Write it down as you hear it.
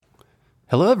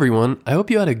Hello everyone, I hope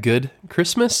you had a good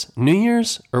Christmas, New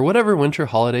Year's, or whatever winter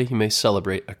holiday you may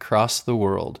celebrate across the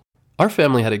world. Our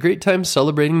family had a great time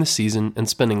celebrating the season and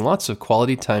spending lots of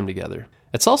quality time together.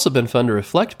 It's also been fun to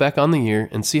reflect back on the year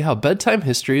and see how bedtime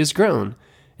history has grown.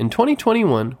 In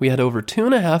 2021, we had over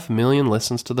 2.5 million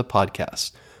listens to the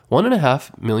podcast,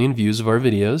 1.5 million views of our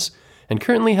videos, and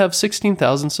currently have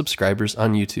 16,000 subscribers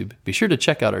on YouTube. Be sure to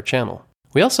check out our channel.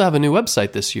 We also have a new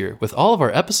website this year with all of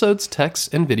our episodes, texts,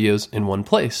 and videos in one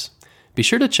place. Be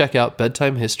sure to check out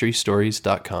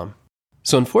bedtimehistorystories.com.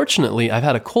 So unfortunately, I've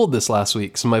had a cold this last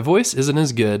week, so my voice isn't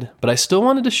as good, but I still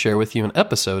wanted to share with you an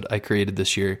episode I created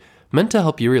this year meant to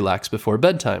help you relax before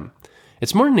bedtime.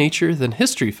 It's more nature than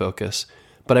history focus,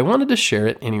 but I wanted to share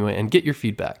it anyway and get your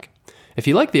feedback. If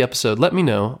you like the episode, let me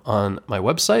know on my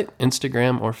website,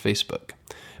 Instagram, or Facebook.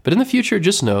 But in the future,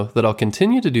 just know that I'll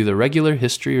continue to do the regular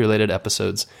history-related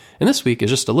episodes, and this week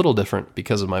is just a little different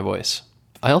because of my voice.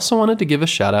 I also wanted to give a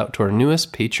shout-out to our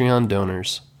newest Patreon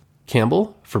donors.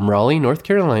 Campbell from Raleigh, North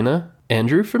Carolina,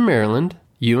 Andrew from Maryland,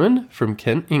 Ewan from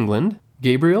Kent, England,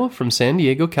 Gabriel from San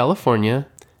Diego, California,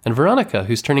 and Veronica,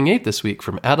 who's turning 8 this week,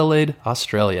 from Adelaide,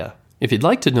 Australia. If you'd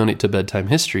like to donate to Bedtime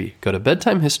History, go to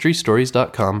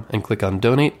bedtimehistorystories.com and click on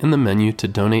Donate in the menu to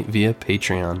donate via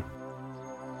Patreon.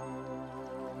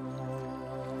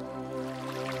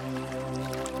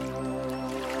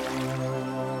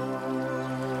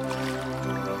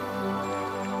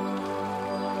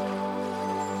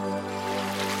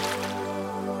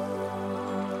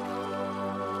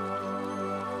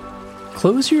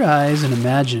 Close your eyes and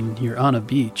imagine you're on a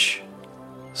beach.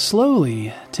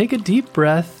 Slowly, take a deep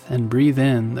breath and breathe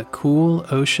in the cool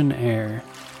ocean air.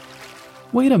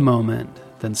 Wait a moment,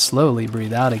 then slowly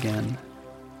breathe out again.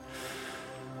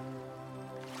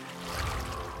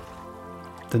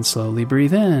 Then slowly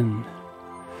breathe in.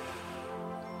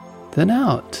 Then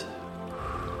out.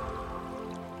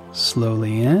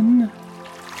 Slowly in.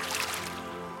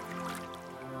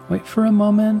 Wait for a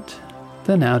moment,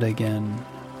 then out again.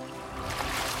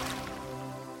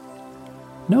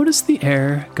 Notice the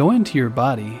air go into your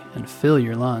body and fill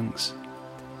your lungs.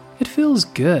 It feels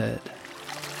good.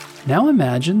 Now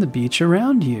imagine the beach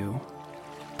around you.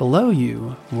 Below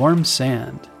you, warm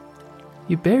sand.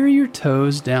 You bury your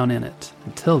toes down in it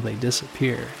until they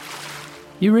disappear.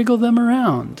 You wriggle them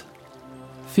around.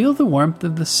 Feel the warmth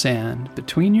of the sand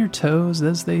between your toes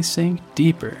as they sink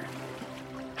deeper.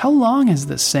 How long has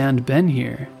the sand been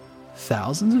here?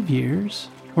 Thousands of years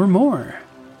or more?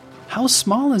 How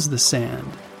small is the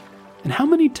sand? And how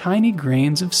many tiny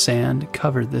grains of sand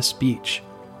cover this beach?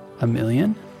 1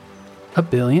 million? 1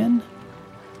 billion?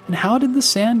 And how did the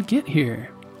sand get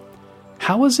here?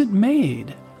 How was it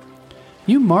made?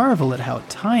 You marvel at how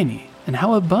tiny and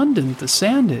how abundant the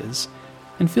sand is,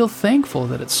 and feel thankful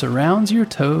that it surrounds your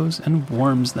toes and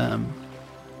warms them.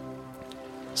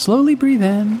 Slowly breathe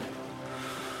in,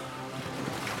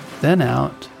 then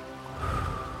out,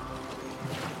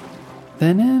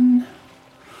 then in,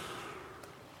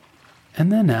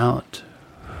 and then out.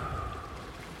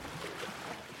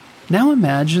 Now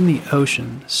imagine the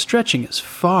ocean stretching as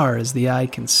far as the eye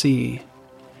can see.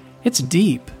 It's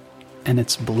deep, and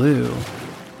it's blue.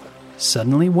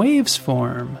 Suddenly waves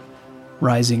form,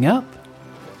 rising up,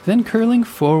 then curling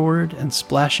forward and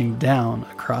splashing down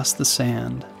across the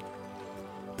sand.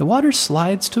 The water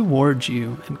slides towards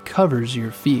you and covers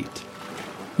your feet.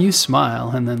 You smile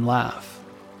and then laugh.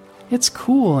 It's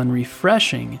cool and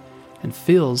refreshing and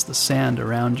feels the sand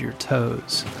around your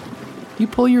toes. You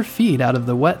pull your feet out of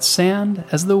the wet sand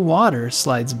as the water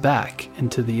slides back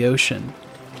into the ocean.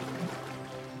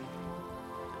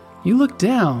 You look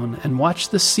down and watch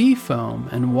the sea foam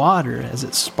and water as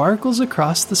it sparkles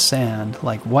across the sand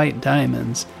like white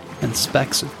diamonds and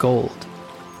specks of gold.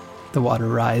 The water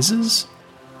rises,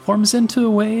 forms into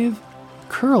a wave,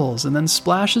 curls and then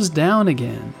splashes down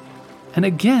again, and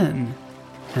again,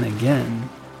 and again.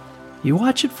 You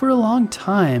watch it for a long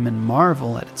time and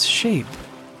marvel at its shape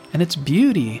and its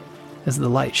beauty as the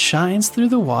light shines through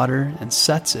the water and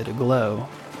sets it aglow.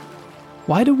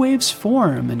 Why do waves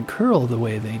form and curl the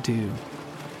way they do?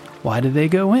 Why do they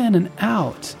go in and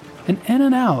out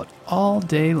all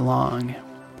day long?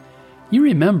 You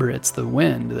remember it's the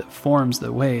wind that forms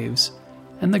the waves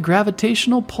and the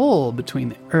gravitational pull between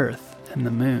the earth and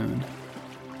the moon.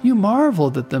 You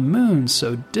marvel that the moon,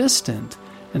 so distant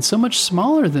and so much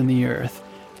smaller than the earth,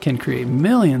 can create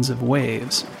millions of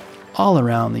waves all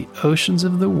around the oceans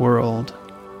of the world.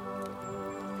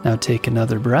 Now take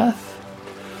another breath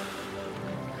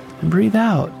and breathe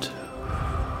out,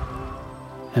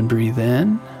 and breathe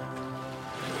in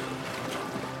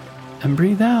and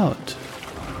breathe out.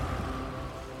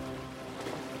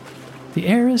 The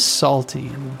air is salty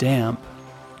and damp.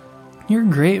 You're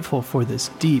grateful for this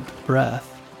deep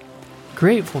breath,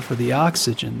 grateful for the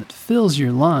oxygen that fills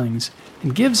your lungs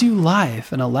and gives you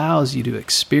life and allows you to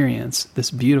experience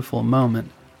this beautiful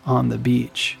moment on the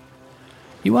beach.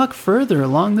 You walk further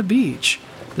along the beach,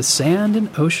 the sand and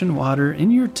ocean water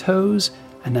in your toes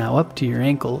and now up to your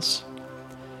ankles.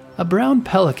 A brown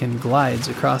pelican glides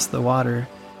across the water.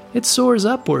 It soars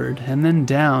upward and then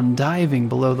down, diving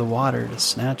below the water to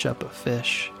snatch up a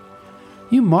fish.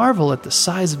 You marvel at the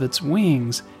size of its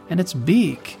wings and its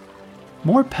beak.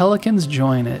 More pelicans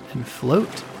join it and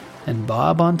float and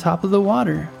bob on top of the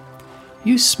water.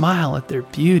 You smile at their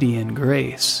beauty and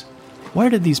grace. Where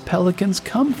did these pelicans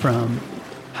come from?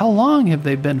 How long have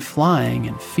they been flying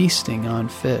and feasting on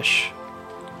fish?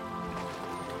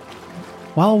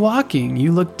 While walking,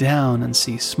 you look down and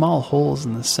see small holes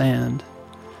in the sand.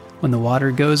 When the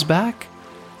water goes back,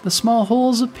 the small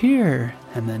holes appear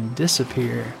and then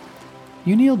disappear.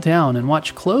 You kneel down and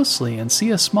watch closely and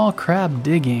see a small crab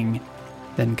digging,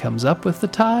 then comes up with the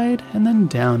tide and then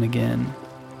down again.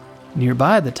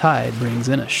 Nearby, the tide brings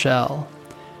in a shell.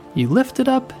 You lift it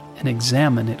up and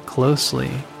examine it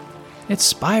closely. It's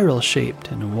spiral-shaped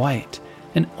and white,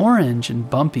 and orange and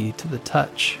bumpy to the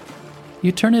touch.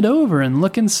 You turn it over and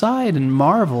look inside and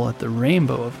marvel at the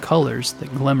rainbow of colors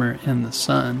that glimmer in the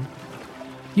sun.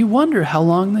 You wonder how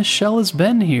long this shell has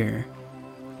been here.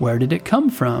 Where did it come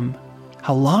from?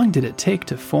 How long did it take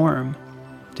to form?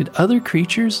 Did other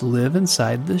creatures live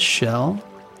inside this shell?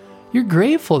 You're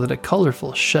grateful that a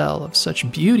colorful shell of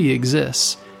such beauty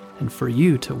exists, and for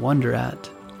you to wonder at.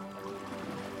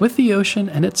 With the ocean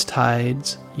and its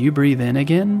tides, you breathe in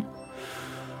again,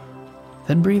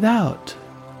 then breathe out.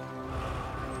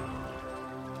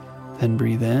 Then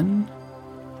breathe in,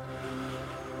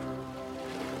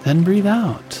 then breathe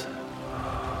out.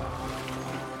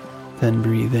 Then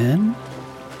breathe in,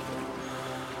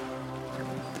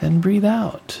 then breathe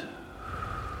out.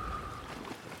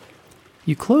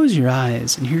 You close your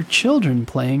eyes and hear children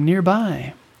playing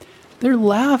nearby. They're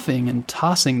laughing and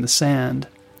tossing the sand,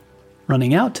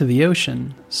 running out to the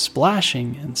ocean,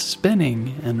 splashing and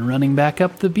spinning and running back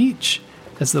up the beach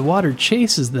as the water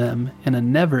chases them in a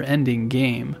never-ending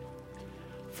game.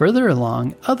 Further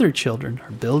along, other children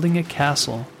are building a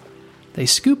castle. They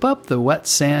scoop up the wet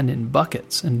sand in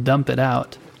buckets and dump it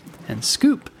out, and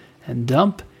scoop and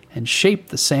dump and shape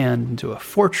the sand into a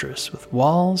fortress with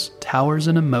walls, towers,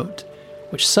 and a moat,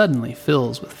 which suddenly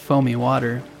fills with foamy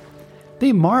water.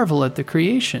 They marvel at the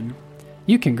creation.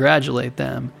 You congratulate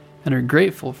them and are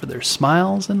grateful for their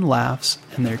smiles and laughs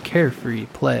and their carefree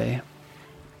play.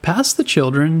 Past the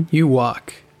children, you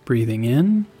walk, breathing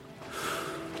in,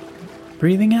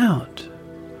 breathing out,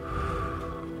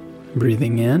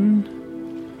 breathing in,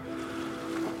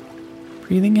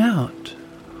 breathing out.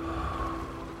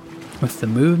 With the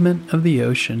movement of the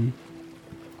ocean,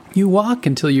 you walk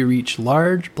until you reach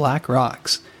large black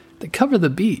rocks that cover the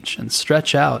beach and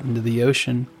stretch out into the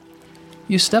ocean.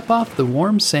 You step off the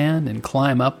warm sand and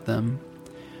climb up them.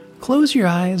 Close your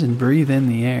eyes and breathe in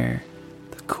the air,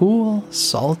 the cool,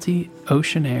 salty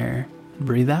ocean air, and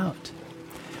breathe out.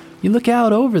 You look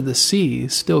out over the sea,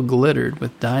 still glittered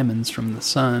with diamonds from the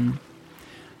sun.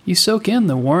 You soak in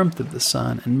the warmth of the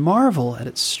sun and marvel at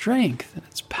its strength and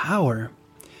its power.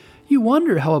 You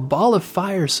wonder how a ball of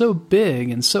fire so big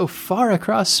and so far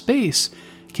across space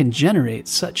can generate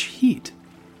such heat.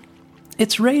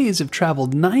 Its rays have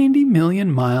traveled 90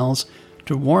 million miles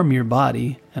to warm your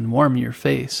body and warm your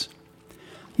face.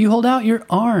 You hold out your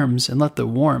arms and let the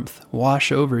warmth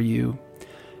wash over you.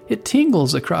 It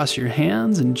tingles across your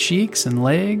hands and cheeks and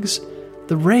legs,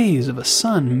 the rays of a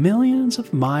sun millions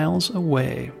of miles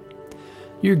away.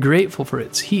 You're grateful for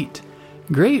its heat,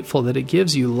 grateful that it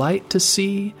gives you light to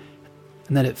see,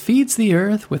 and that it feeds the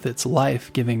earth with its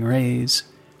life-giving rays.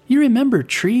 You remember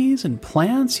trees and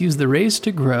plants use the rays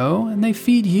to grow, and they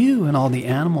feed you and all the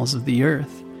animals of the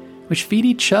earth, which feed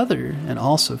each other and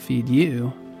also feed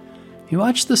you. You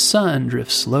watch the sun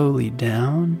drift slowly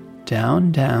down,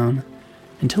 down, down,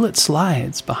 until it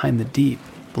slides behind the deep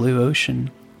blue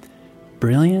ocean,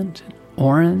 brilliant and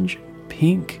orange,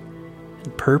 pink,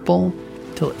 and purple,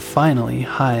 till it finally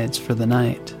hides for the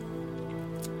night.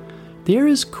 The air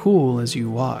is cool as you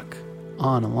walk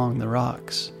on along the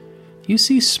rocks. You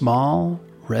see small,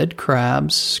 red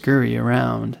crabs scurry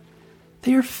around.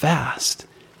 They are fast,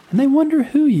 and they wonder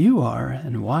who you are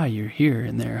and why you're here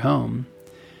in their home.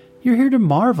 You're here to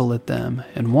marvel at them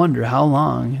and wonder how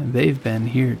long they've been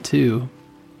here too.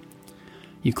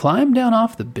 You climb down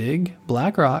off the big,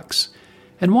 black rocks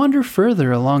and wander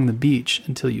further along the beach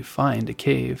until you find a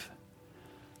cave.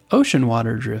 Ocean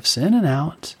water drifts in and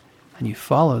out, and you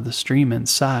follow the stream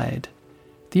inside.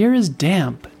 The air is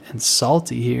damp and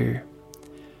salty here.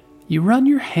 You run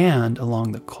your hand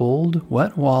along the cold,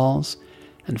 wet walls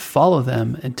and follow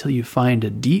them until you find a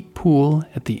deep pool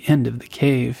at the end of the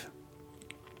cave.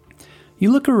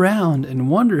 You look around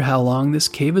and wonder how long this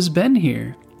cave has been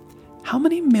here. How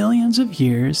many millions of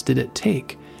years did it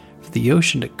take for the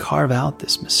ocean to carve out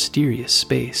this mysterious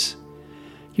space?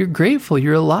 You're grateful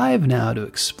you're alive now to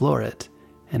explore it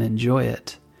and enjoy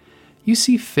it. You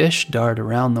see fish dart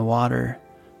around the water.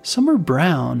 Some are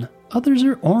brown, others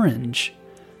are orange.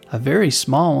 A very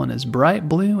small one is bright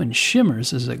blue and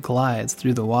shimmers as it glides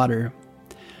through the water.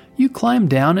 You climb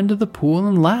down into the pool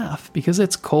and laugh because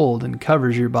it's cold and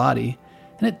covers your body,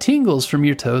 and it tingles from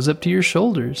your toes up to your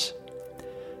shoulders.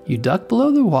 You duck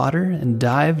below the water and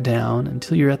dive down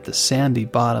until you're at the sandy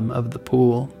bottom of the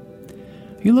pool.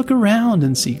 You look around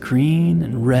and see green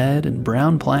and red and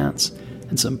brown plants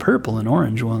and some purple and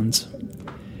orange ones.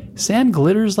 Sand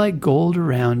glitters like gold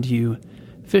around you.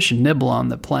 Fish nibble on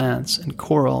the plants and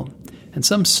coral, and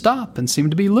some stop and seem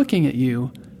to be looking at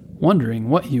you, wondering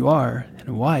what you are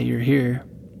and why you're here.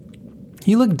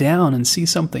 You look down and see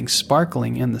something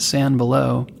sparkling in the sand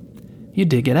below. You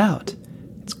dig it out.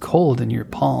 It's cold in your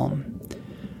palm.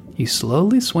 You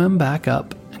slowly swim back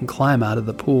up and climb out of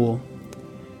the pool.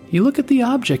 You look at the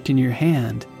object in your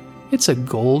hand. It's a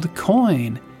gold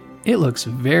coin. It looks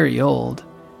very old.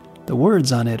 The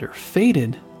words on it are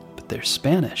faded, but they're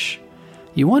Spanish.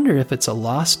 You wonder if it's a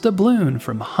lost doubloon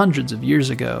from hundreds of years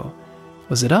ago.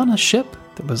 Was it on a ship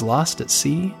that was lost at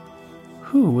sea?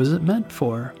 Who was it meant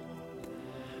for?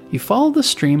 You follow the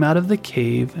stream out of the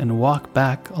cave and walk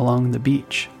back along the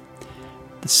beach.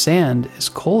 The sand is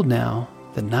cold now.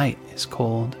 The night is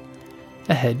cold.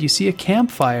 Ahead you see a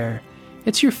campfire.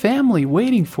 It's your family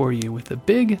waiting for you with a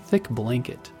big, thick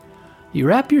blanket. You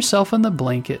wrap yourself in the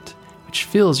blanket, which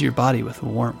fills your body with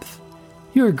warmth.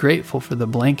 You are grateful for the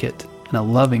blanket and a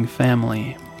loving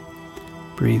family.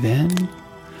 Breathe in.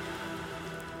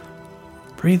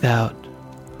 Breathe out.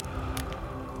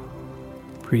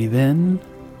 Breathe in.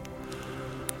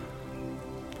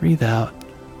 Breathe out.